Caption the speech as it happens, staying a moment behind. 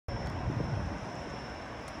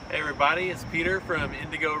Hey everybody, it's Peter from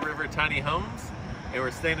Indigo River Tiny Homes, and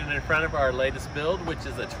we're standing in front of our latest build, which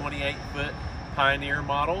is a 28-foot Pioneer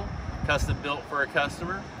model, custom built for a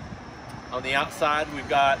customer. On the outside, we've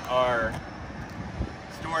got our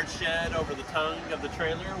storage shed over the tongue of the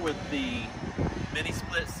trailer with the mini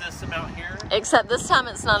split system out here. Except this time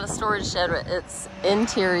it's not a storage shed, it's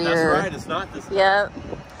interior. That's right, it's not this time. Yep.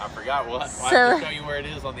 I forgot. Well, I have to show you where it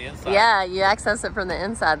is on the inside. Yeah, you access it from the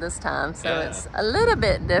inside this time, so it's a little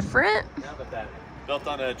bit different. How about that? Built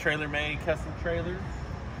on a trailer-made custom trailer.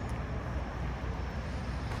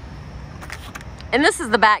 And this is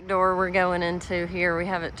the back door we're going into here. We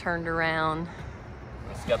have it turned around.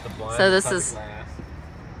 It's got the blinds. So this is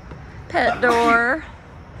pet door.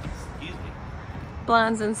 Excuse me.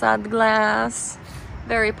 Blinds inside the glass.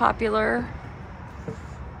 Very popular.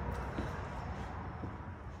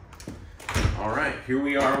 All right, here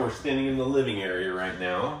we are. We're standing in the living area right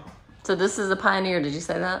now. So this is a Pioneer, did you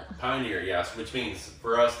say that? Pioneer, yes, which means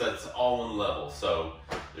for us that's all one level. So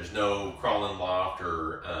there's no crawl-in loft,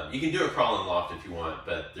 or you can do a crawl-in loft if you want,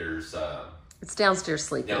 but there's it's downstairs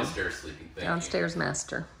sleeping. Downstairs sleeping. Downstairs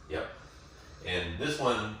master. Yep. And this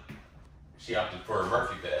one, she opted for a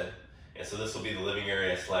Murphy bed, and so this will be the living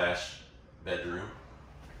area / bedroom.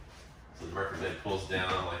 So the Murphy bed pulls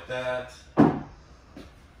down like that.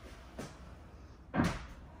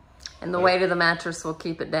 And the weight of the mattress will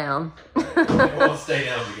keep it down. It won't stay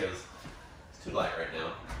down because it's too light right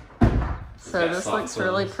now. So this looks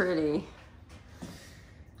really pretty.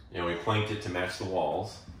 And we planked it to match the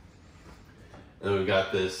walls. And then we've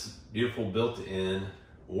got this beautiful built-in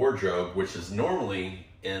wardrobe, which is normally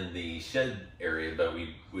in the shed area, but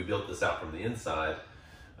we built this out from the inside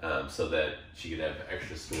so that she could have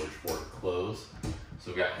extra storage for her clothes. So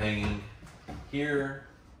we've got hanging here,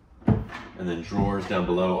 and then drawers down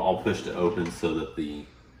below, all pushed to open so that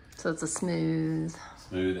so it's a smooth,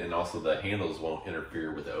 and also the handles won't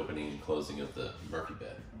interfere with the opening and closing of the Murphy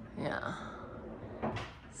bed. Yeah.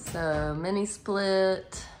 So mini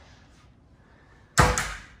split,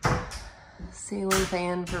 ceiling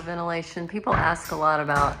fan for ventilation. People ask a lot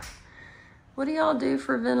about, what do y'all do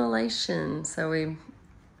for ventilation? So we,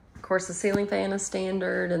 of course, the ceiling fan is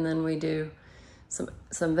standard, and then we do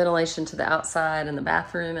some ventilation to the outside and the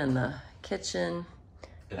bathroom and the kitchen.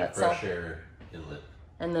 And a fresh air inlet.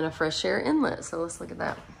 And then a fresh air inlet. So let's look at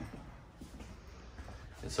that.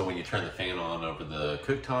 And so when you turn the fan on over the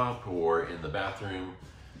cooktop or in the bathroom,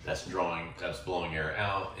 that's blowing air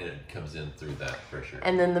out, and it comes in through that fresh air.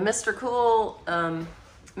 And then the Mr. Cool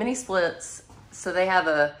mini splits, so they have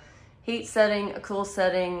a heat setting, a cool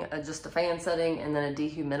setting, just a fan setting, and then a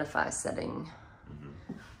dehumidify setting.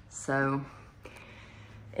 Mm-hmm. So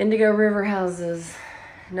Indigo River houses,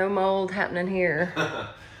 no mold happening here.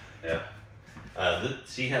 Yeah.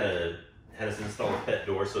 She had us install a pet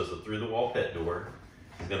door, so it's a through-the-wall pet door.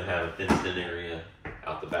 She's going to have a fenced-in area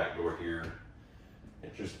out the back door here.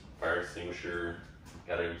 Just fire extinguisher.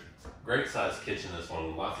 Got a great-sized kitchen, this one,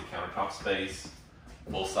 with lots of countertop space.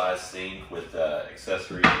 Full-size sink with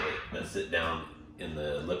accessories that sit down in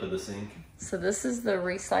the lip of the sink. So this is the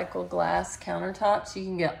recycled glass countertops. You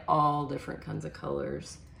can get all different kinds of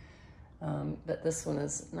colors. But this one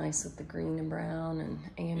is nice with the green and brown and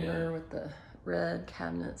amber with the red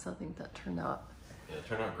cabinets. I think that turned out, it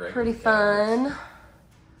turned out great. Pretty fun.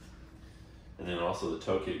 And then also the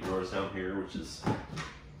toe kick drawers down here, which is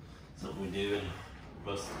something we do in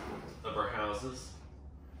most of our houses.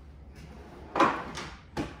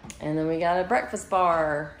 And then we got a breakfast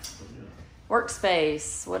bar,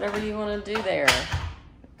 workspace, whatever you want to do there.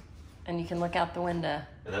 And you can look out the window.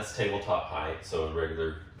 And that's tabletop height, so a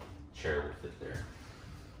regular chair will fit there.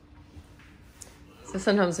 So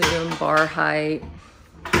sometimes we do bar height,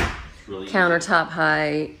 really countertop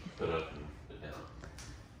height. Put up and put down.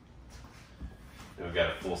 And we've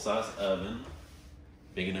got a full-size oven,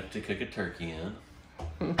 big enough to cook a turkey in.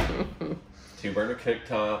 2-burner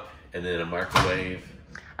cooktop, and then a microwave.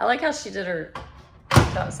 I like how she did her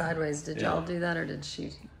cooktop sideways. Did y'all do that, or did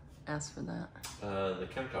she ask for that? The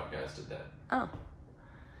countertop guys did that. Oh.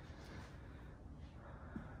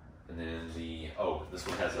 And then this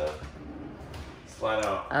one has a slide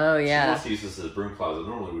out. Oh, yeah. She wants to use this as a broom closet.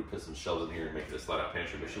 Normally we'd put some shelves in here and make it a slide out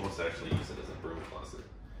pantry, but she wants to actually use it as a broom closet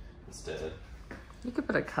instead. You could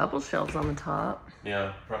put a couple shelves on the top.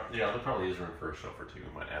 Yeah, there probably is room for a shelf or two.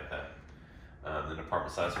 We might add that. Then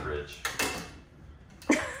apartment size fridge.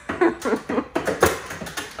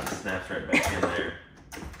 Snaps right back in there.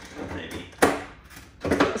 Maybe.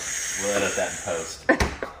 We'll edit that in post.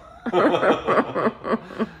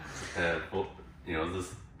 This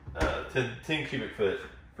 10 cubic foot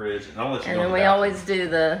fridge, and I'll let you And know. then we always do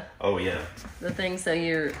the thing so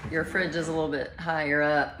your fridge is a little bit higher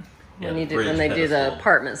up when they do the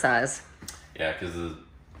apartment size. Yeah, because the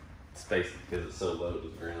space, because it's so low to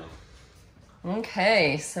the ground.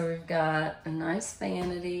 Okay, so we've got a nice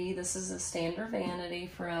vanity. This is a standard vanity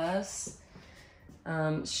for us.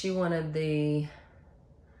 She wanted the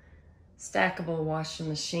stackable washing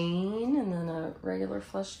machine and then a regular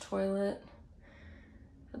flush toilet.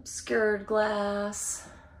 Obscured glass.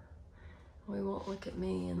 We won't look at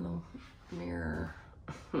me in the mirror.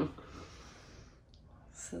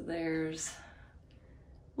 So there's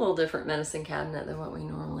a little different medicine cabinet than what we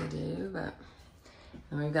normally do, but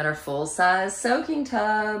and we've got our full-size soaking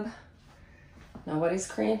tub. Nobody's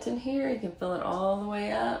cramped in here. You can fill it all the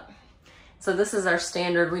way up. So this is our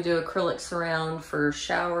standard. We do acrylic surround for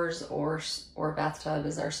showers or bathtub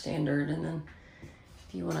is our standard. And then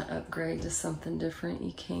if you want to upgrade to something different,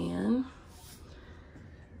 you can.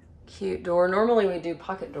 Cute door. Normally we do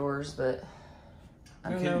pocket doors, but I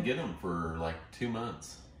don't know. We couldn't get them for like 2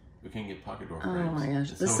 months. We couldn't get pocket door frames. Oh my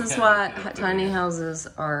gosh. This is why tiny houses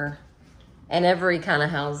are, and every kind of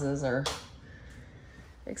houses are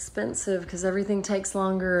expensive because everything takes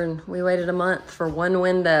longer, and we waited a month for one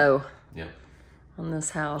window. Yep. On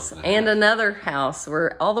this house and another house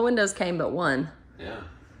where all the windows came but one. Yeah.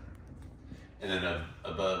 And then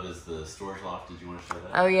above is the storage loft. Did you want to show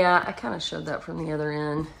that? Oh yeah, I kind of showed that from the other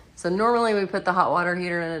end. So normally we put the hot water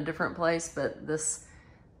heater in a different place, but this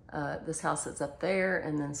house is up there,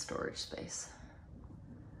 and then storage space.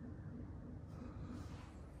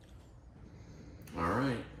 All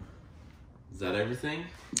right. Is that everything?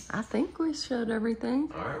 I think we showed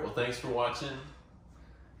everything. All right. Well, thanks for watching.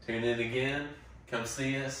 Tune in again. Come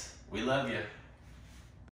see us. We love you.